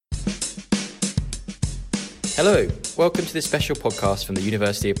Hello, welcome to this special podcast from the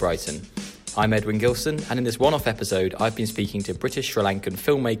University of Brighton. I'm Edwin Gilson, and in this one-off episode, I've been speaking to British Sri Lankan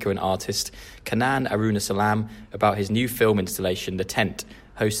filmmaker and artist Kannan Arunasalam about his new film installation, The Tent,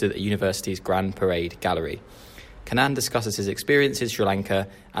 hosted at the university's Grand Parade Gallery. Kannan discusses his experience in Sri Lanka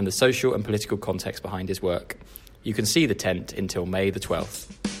and the social and political context behind his work. You can see The Tent until May the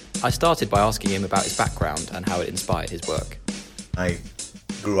 12th. I started by asking him about his background and how it inspired his work. I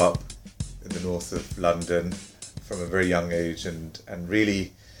grew up in the north of London from a very young age and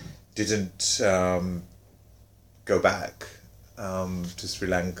really didn't go back to Sri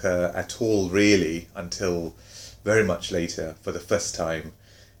Lanka at all, really, until very much later, for the first time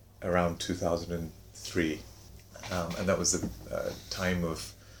around 2003. And that was a time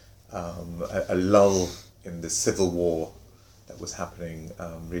of a lull in the civil war that was happening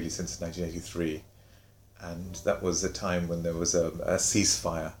really since 1983. And that was a time when there was a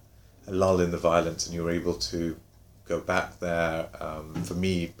ceasefire, a lull in the violence, and you were able to go back there, for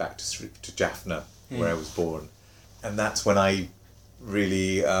me, back to Jaffna, where I was born. And that's when I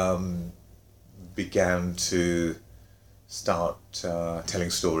really began to start telling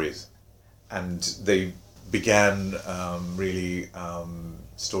stories. And they began really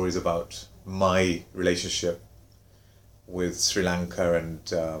stories about my relationship with Sri Lanka and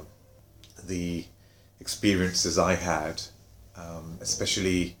the experiences I had,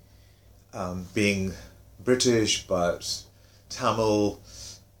 especially being British but Tamil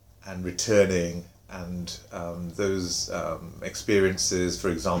and returning, and those experiences, for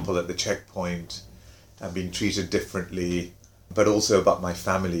example, at the checkpoint and being treated differently, but also about my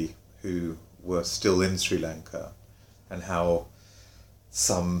family who were still in Sri Lanka and how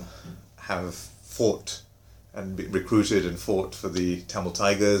some have fought and been recruited and fought for the Tamil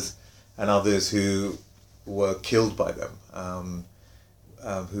Tigers, and others who were killed by them,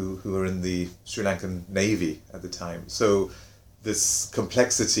 who were in the Sri Lankan Navy at the time. So this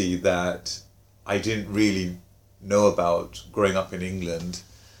complexity that I didn't really know about growing up in England,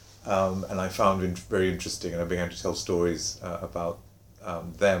 and I found very interesting, and I began to tell stories about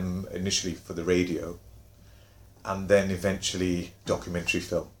them initially for the radio, and then eventually documentary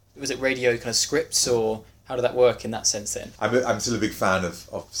film. Was it radio kind of scripts, or how did that work in that sense then? I'm still a big fan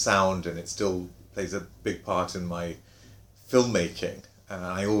of sound, and it still plays a big part in my filmmaking. And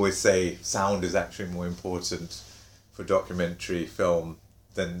I always say sound is actually more important for documentary film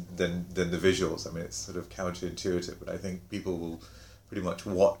than the visuals. I mean, it's sort of counterintuitive, but I think people will pretty much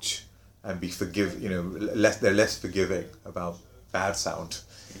watch and be they're less forgiving about bad sound.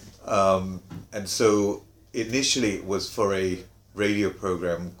 And so initially it was for a radio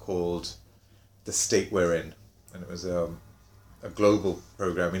program called The State We're In, and it was a global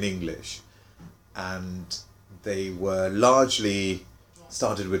program in English, and they were largely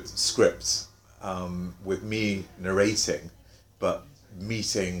started with scripts, with me narrating, but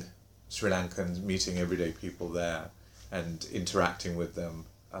meeting Sri Lankans, meeting everyday people there and interacting with them,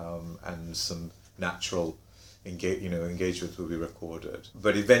 and some natural engagements will be recorded.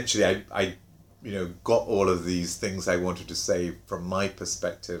 But eventually I got all of these things I wanted to say from my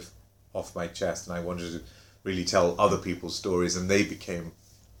perspective off my chest, and I wanted to really tell other people's stories, and they became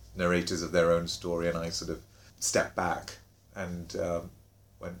narrators of their own story, and I sort of stepped back and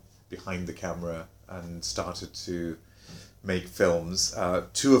went behind the camera and started to make films,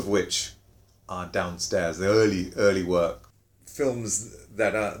 two of which are downstairs, the early work. Films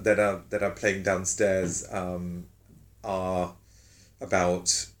that are playing downstairs are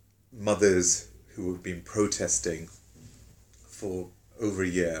about mothers who have been protesting for over a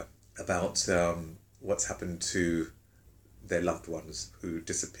year about what's happened to their loved ones who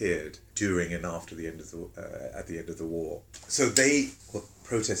disappeared during and after the end of at the end of the war. So they were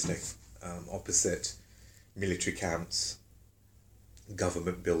protesting opposite military camps,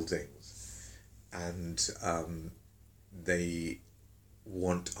 government buildings, and they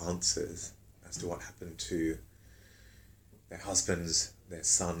want answers as to what happened to their husbands, their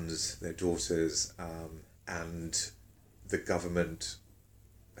sons, their daughters, and the government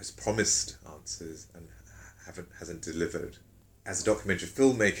has promised answers and hasn't delivered. As a documentary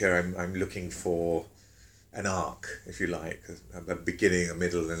filmmaker, I'm looking for an arc, if you like, a beginning, a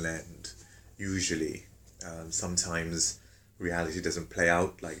middle, and an end. Usually, sometimes reality doesn't play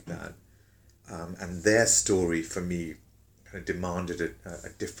out like that, and their story for me kind of demanded a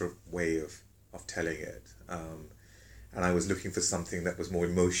different way of telling it, and I was looking for something that was more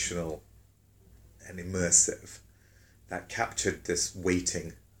emotional and immersive, that captured this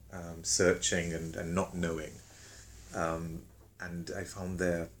waiting, searching and not knowing, and I found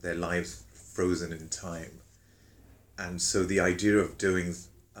their lives frozen in time. And so the idea of doing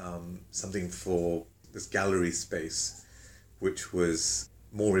something for this gallery space, which was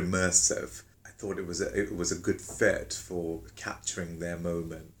more immersive. I thought it was a good fit for capturing their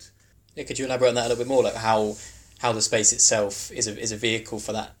moment. Yeah, could you elaborate on that a little bit more, like how the space itself is a vehicle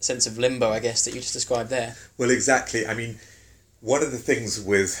for that sense of limbo, I guess, that you just described there? Well, exactly. I mean, one of the things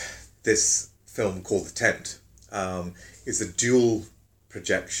with this film called The Tent is a dual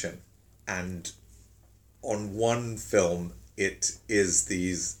projection, and on one film it is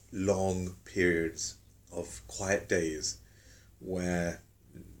these long periods of quiet days where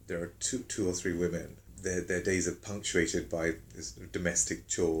there are two or three women. Their days are punctuated by this domestic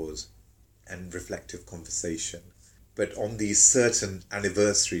chores and reflective conversation. But on these certain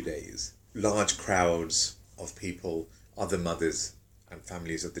anniversary days, large crowds of people, other mothers and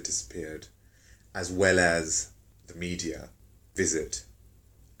families of the disappeared, as well as the media, visit.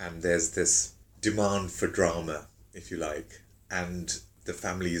 And there's this demand for drama, if you like, and the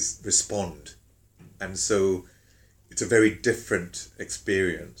families respond. And so it's a very different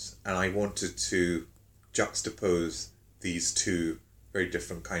experience. And I wanted to juxtapose these two very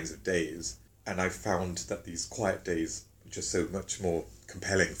different kinds of days. And I found that these quiet days are just so much more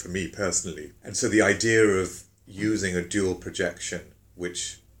compelling for me personally. And so the idea of using a dual projection,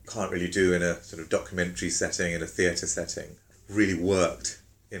 which you can't really do in a sort of documentary setting, in a theatre setting, really worked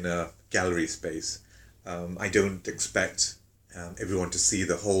in a gallery space. I don't expect everyone to see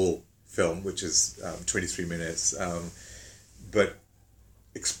the whole film, which is 23 minutes, but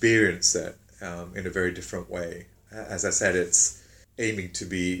experience it in a very different way. As I said, it's aiming to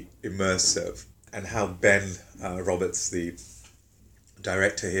be immersive, and how Ben Roberts, the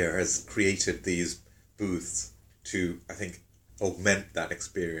director here, has created these booths to, I think, augment that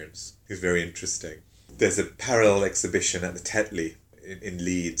experience is very interesting. There's a parallel exhibition at the Tetley in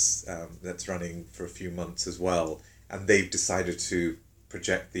Leeds that's running for a few months as well, and they've decided to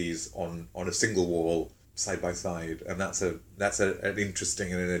project these on a single wall side by side, and that's an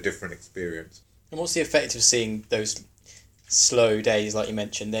interesting and a different experience. And what's the effect of seeing those slow days, like you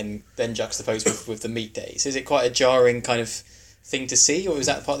mentioned, then juxtaposed with the meat days? Is it quite a jarring kind of thing to see, or is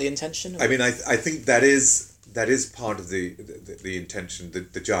that part of the intention? Or? I mean, I think that is part of the intention,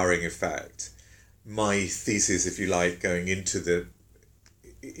 the jarring effect. My thesis, if you like, going into the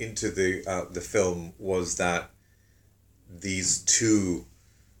film was that these two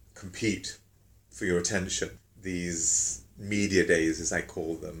compete for your attention. These media days, as I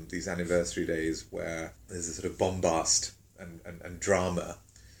call them, these anniversary days where there's a sort of bombast and drama.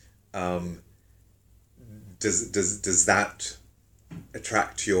 Does that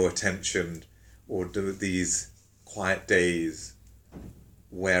attract your attention, or do these quiet days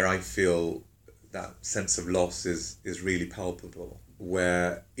where I feel that sense of loss is really palpable,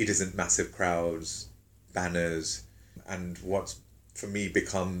 where it isn't massive crowds, banners, and what's for me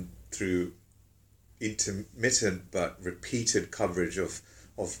become through intermittent but repeated coverage of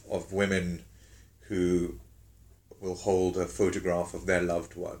women who will hold a photograph of their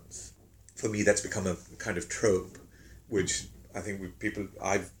loved ones. For me, that's become a kind of trope, which I think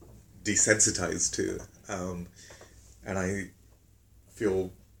I've desensitized to, and I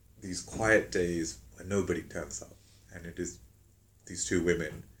feel these quiet days where nobody turns up, and it is these two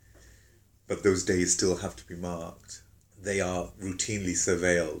women, but those days still have to be marked. They are routinely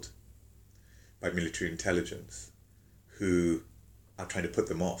surveilled by military intelligence, who are trying to put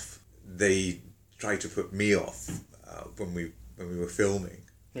them off. They try to put me off when we were filming.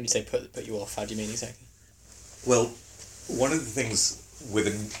 When you say put you off, how do you mean exactly? Well, one of the things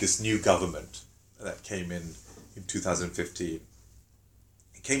within this new government that came in 2015,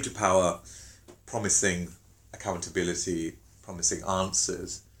 it came to power promising accountability, promising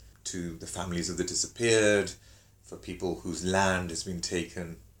answers to the families of the disappeared, for people whose land has been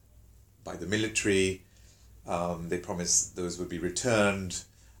taken by the military. They promised those would be returned.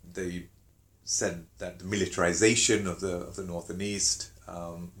 They said that the militarization of the North and East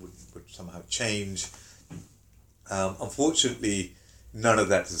would somehow change. Unfortunately, none of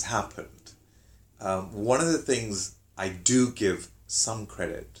that has happened. One of the things I do give some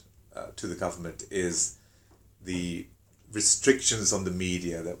credit to the government is the restrictions on the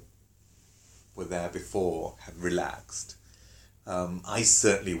media that were there before have relaxed. I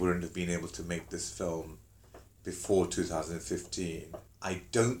certainly wouldn't have been able to make this film before 2015. I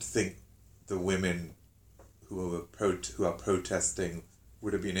don't think the women who are protesting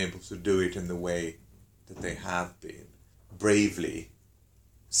would have been able to do it in the way that they have been. Bravely,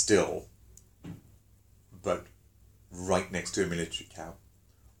 still, but right next to a military camp,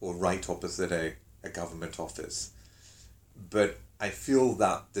 or right opposite a government office. But I feel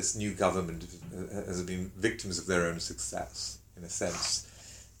that this new government has been victims of their own success, in a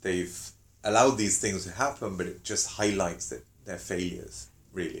sense. They've allowed these things to happen, but it just highlights that their failures,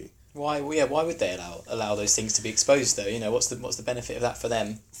 really. Why would they allow those things to be exposed though? What's the benefit of that for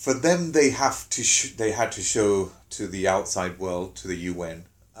them? For them, they had to show to the outside world, to the UN,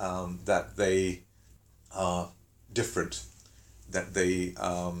 that they are different, that they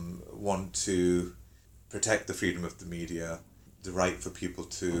want to protect the freedom of the media, the right for people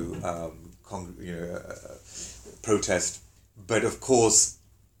to protest. But of course,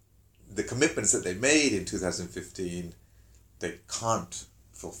 the commitments that they made in 2015, they can't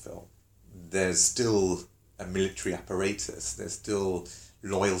fulfill. There's still a military apparatus. There's still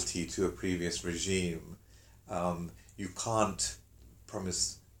loyalty to a previous regime. You can't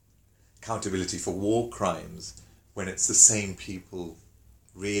promise accountability for war crimes when it's the same people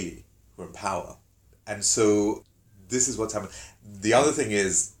really who are in power. And so this is what's happened. The other thing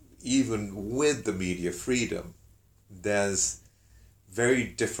is, even with the media freedom, there's very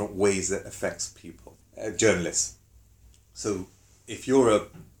different ways that affects people, journalists. So if you're a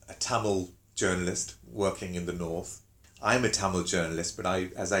Tamil journalist working in the north, I'm a Tamil journalist, but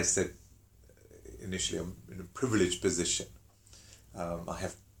as I said initially, I'm in a privileged position. I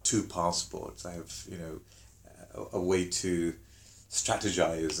have 2 passports. I have, a way to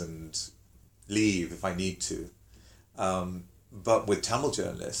strategize and leave if I need to. But with Tamil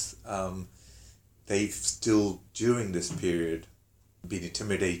journalists, they've still, during this period, been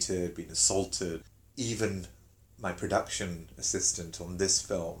intimidated, been assaulted. Even my production assistant on this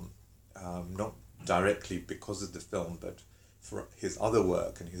film, not directly because of the film, but for his other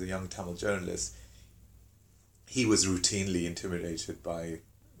work, and he's a young Tamil journalist, he was routinely intimidated by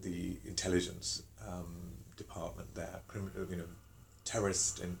the intelligence department there,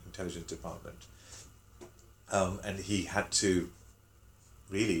 terrorist intelligence department. And he had to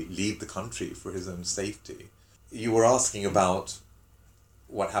really leave the country for his own safety. You were asking about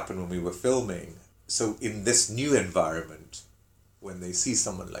what happened when we were filming. So in this new environment, when they see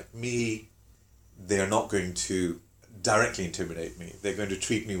someone like me, they are not going to directly intimidate me. They're going to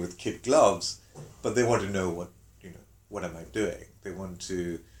treat me with kid gloves, but they want to know what am I doing? They want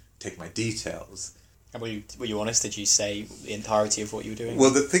to take my details. And were you honest? Did you say the entirety of what you were doing?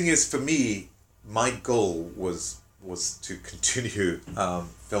 Well, the thing is, for me, my goal was to continue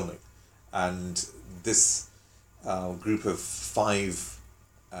filming, and this group of 5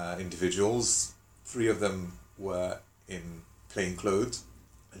 individuals, 3 of them were in plain clothes,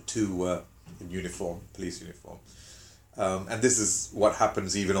 and 2 were in uniform, police uniform. And this is what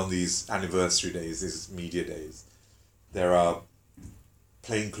happens even on these anniversary days, these media days. There are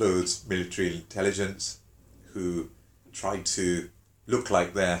plainclothes military intelligence who try to look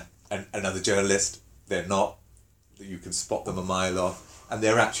like they're another journalist. They're not. You can spot them a mile off. And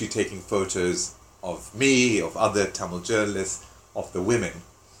they're actually taking photos of me, of other Tamil journalists, of the women,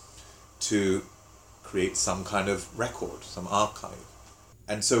 to create some kind of record, some archive.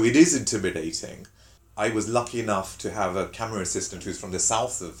 And so it is intimidating. I was lucky enough to have a camera assistant who's from the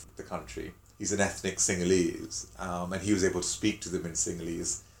south of the country. He's an ethnic Sinhalese, and he was able to speak to them in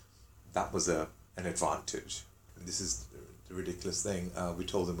Sinhalese. That was an advantage. And this is the ridiculous thing. We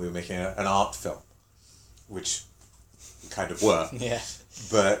told them we were making an art film, which we kind of were. Yeah.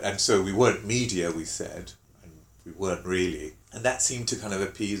 And so we weren't media, we said, and we weren't really. And that seemed to kind of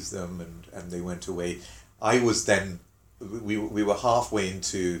appease them, and they went away. I was then, we were halfway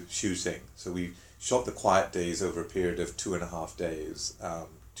into shooting, so we shot the quiet days over a period of 2.5 days,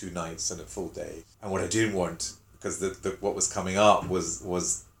 2 nights and a full day. And what I didn't want, because the what was coming up was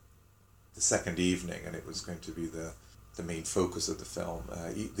the second evening, and it was going to be the main focus of the film.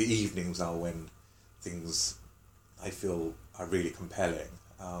 The evenings are when things, I feel, are really compelling.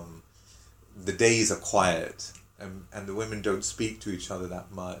 The days are quiet, and the women don't speak to each other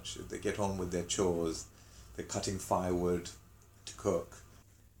that much. They get on with their chores. They're cutting firewood to cook.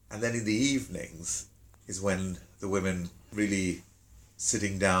 And then in the evenings is when the women really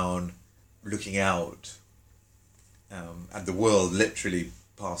sitting down, looking out, and the world literally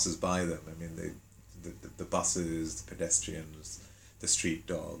passes by them. I mean, the buses, the pedestrians, the street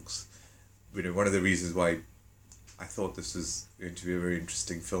dogs. One of the reasons why I thought this was going to be a very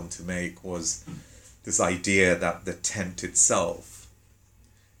interesting film to make was this idea that the tent itself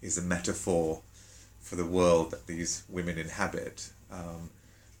is a metaphor for the world that these women inhabit.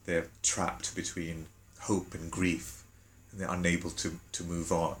 They're trapped between hope and grief, and they're unable to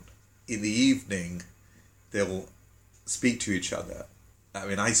move on. In the evening, they'll speak to each other. I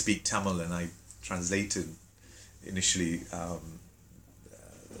mean, I speak Tamil, and I translated initially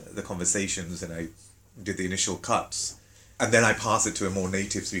the conversations, and I did the initial cuts. And then I passed it to a more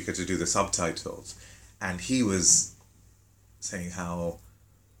native speaker to do the subtitles. And he was saying how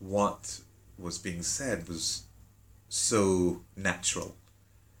what was being said was so natural.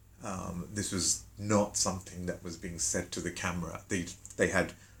 This was not something that was being said to the camera. They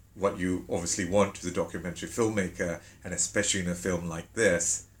had what you obviously want as a documentary filmmaker, and especially in a film like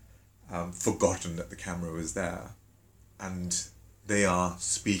this, forgotten that the camera was there. And they are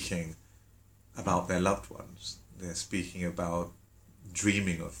speaking about their loved ones. They're speaking about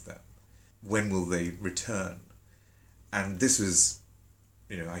dreaming of them. When will they return? And this was,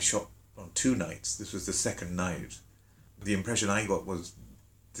 I shot on 2 nights. This was the second night. The impression I got was,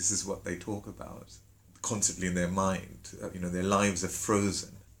 this is what they talk about constantly in their mind. Their lives are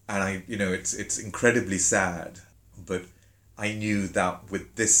frozen. And it's incredibly sad, but I knew that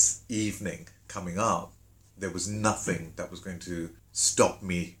with this evening coming up, there was nothing that was going to stop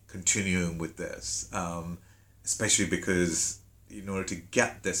me continuing with this, especially because in order to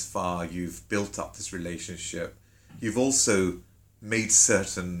get this far, you've built up this relationship. You've also made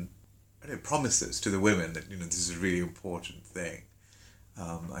certain promises to the women that, this is a really important thing.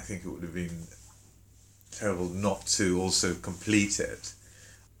 I think it would have been terrible not to also complete it.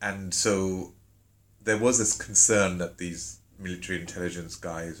 And so there was this concern that these military intelligence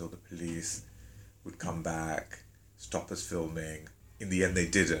guys or the police would come back, stop us filming. In the end, they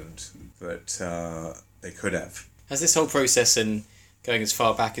didn't, but they could have. Has this whole process, and going as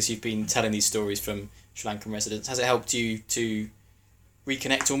far back as you've been telling these stories from Sri Lankan residents, has it helped you to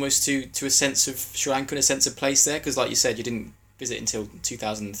reconnect almost to a sense of Sri Lanka and a sense of place there? Because like you said, you didn't visit until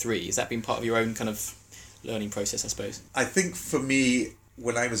 2003. Has that been part of your own kind of learning process, I suppose? I think for me,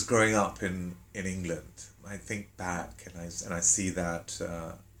 when I was growing up in England, I think back and I see that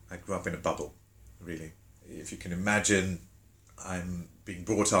I grew up in a bubble, really. If you can imagine, I'm being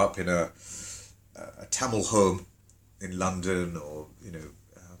brought up in a Tamil home in London, or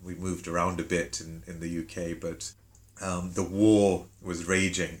we moved around a bit in the UK, but the war was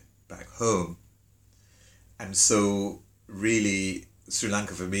raging back home, and so really Sri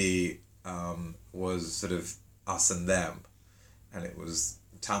Lanka for me was sort of us and them, and it was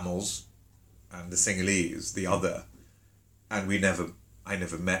Tamils and the Sinhalese, the other, and I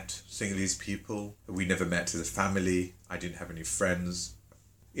never met Sinhalese people. We never met as a family. I didn't have any friends.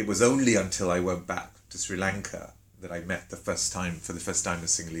 It was only until I went back to Sri Lanka that I met for the first time a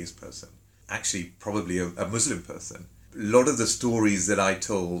Sinhalese person. Actually, probably a Muslim person. A lot of the stories that I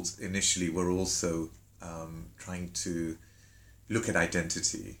told initially were also trying to look at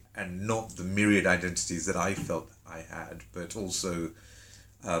identity, and not the myriad identities that I felt I had, but also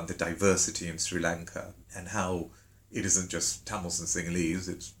the diversity in Sri Lanka, and how it isn't just Tamils and Sinhalese,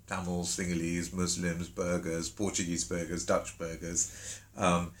 it's Tamils, Sinhalese, Muslims, Burghers, Portuguese Burghers, Dutch Burghers.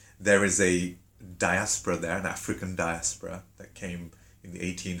 There is a diaspora there, an African diaspora that came in the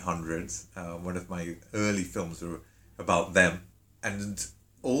 1800s. One of my early films were about them. And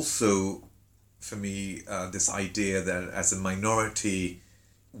also, for me, this idea that as a minority,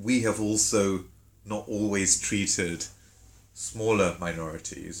 we have also not always treated smaller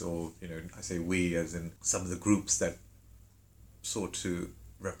minorities, or I say we as in some of the groups that sought to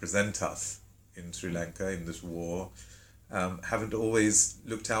represent us in Sri Lanka in this war, haven't always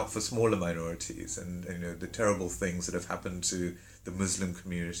looked out for smaller minorities, and the terrible things that have happened to the Muslim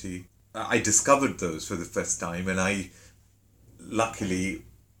community. I discovered those for the first time, and I luckily,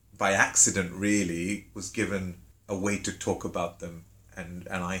 by accident really, was given a way to talk about them, and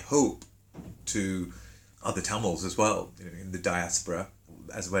I hope to other Tamils as well, in the diaspora,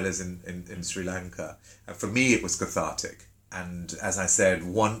 as well as in Sri Lanka. And for me, it was cathartic. And as I said,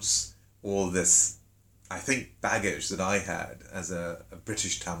 once all this, I think, baggage that I had as a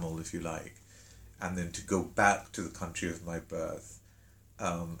British Tamil, if you like, and then to go back to the country of my birth,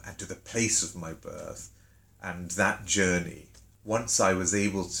 and to the place of my birth, and that journey, once I was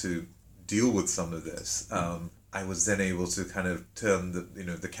able to deal with some of this, I was then able to kind of turn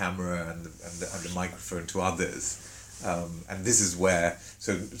the camera and the microphone to others, and this is where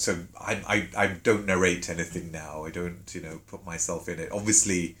so I don't narrate anything now. I don't put myself in it.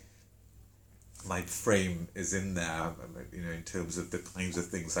 Obviously, my frame is in there, in terms of the kinds of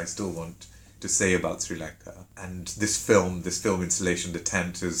things I still want to say about Sri Lanka, and this film installation, The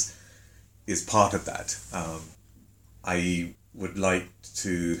Tent, is part of that. I would like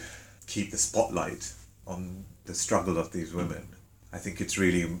to keep the spotlight on the struggle of these women. I think it's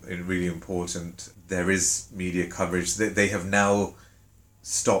really important. There is media coverage. They have now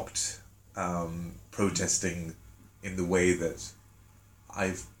stopped protesting in the way that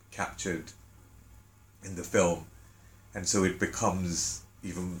I've captured in the film, and so it becomes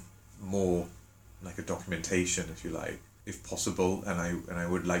even more like a documentation, if you like, if possible. And I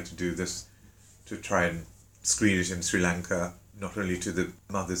would like to do this, to try and screen it in Sri Lanka, not only to the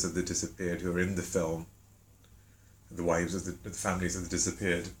mothers of the disappeared who are in the film, the wives of the families of the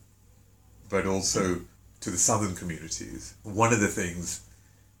disappeared, but also to the southern communities. One of the things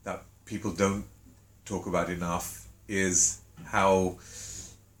that people don't talk about enough is how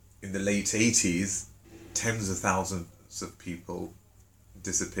in the late 80s, tens of thousands of people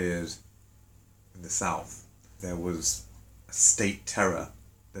disappeared in the south. There was a state terror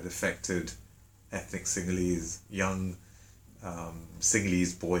that affected ethnic Sinhalese, young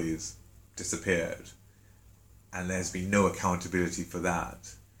Sinhalese boys disappeared, and there's been no accountability for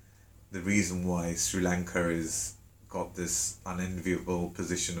that. The reason why Sri Lanka has got this unenviable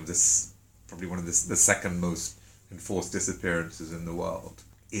position of this, probably one of the second most enforced disappearances in the world,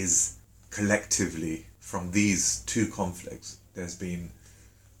 is collectively from these two conflicts there's been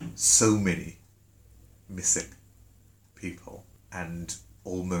so many missing people and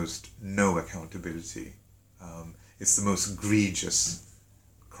almost no accountability. It's the most egregious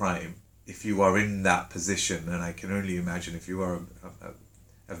crime. If you are in that position, and I can only imagine if you are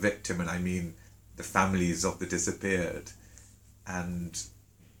a victim, and I mean the families of the disappeared, and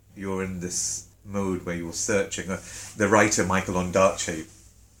you're in this mode where you're searching. The writer Michael Ondaatje,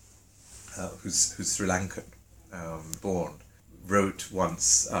 who's Sri Lankan born, wrote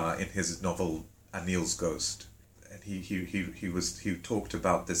once in his novel Anil's Ghost, and he talked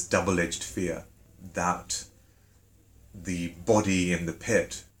about this double-edged fear that the body in the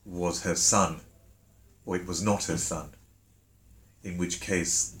pit was her son, or it was not her son, in which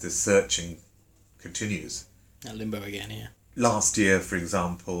case the searching continues. Limbo again, yeah. Last year, for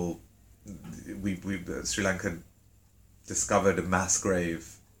example, we Sri Lanka discovered a mass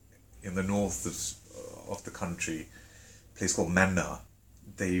grave in the north of the country, a place called Mannar.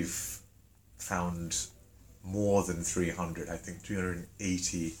 They've found more than 300, I think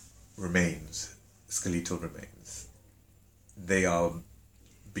 380 remains, skeletal remains. They are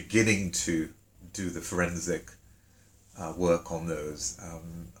beginning to do the forensic work on those.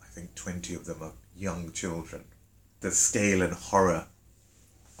 I think 20 of them are young children. The scale and horror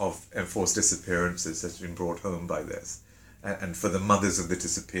of enforced disappearances has been brought home by this. And for the mothers of the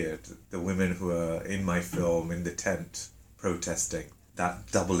disappeared, the women who are in my film in the tent protesting,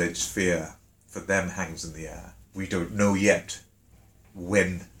 that double-edged fear for them hangs in the air. We don't know yet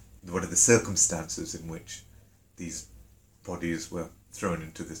what are the circumstances in which these bodies were thrown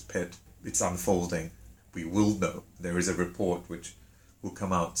into this pit. It's unfolding. We will know. There is a report which will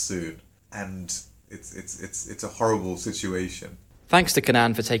come out soon, and it's a horrible situation. Thanks to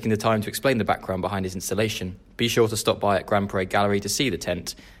Kanan for taking the time to explain the background behind his installation. Be sure to stop by at Grand Parade Gallery to see the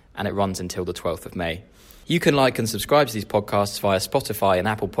tent, and it runs until the 12th of May. You can like and subscribe to these podcasts via Spotify and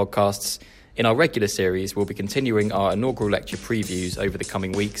Apple Podcasts. In our regular series, we'll be continuing our inaugural lecture previews over the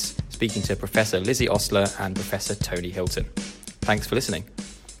coming weeks, speaking to Professor Lizzie Osler and Professor Tony Hilton. Thanks for listening.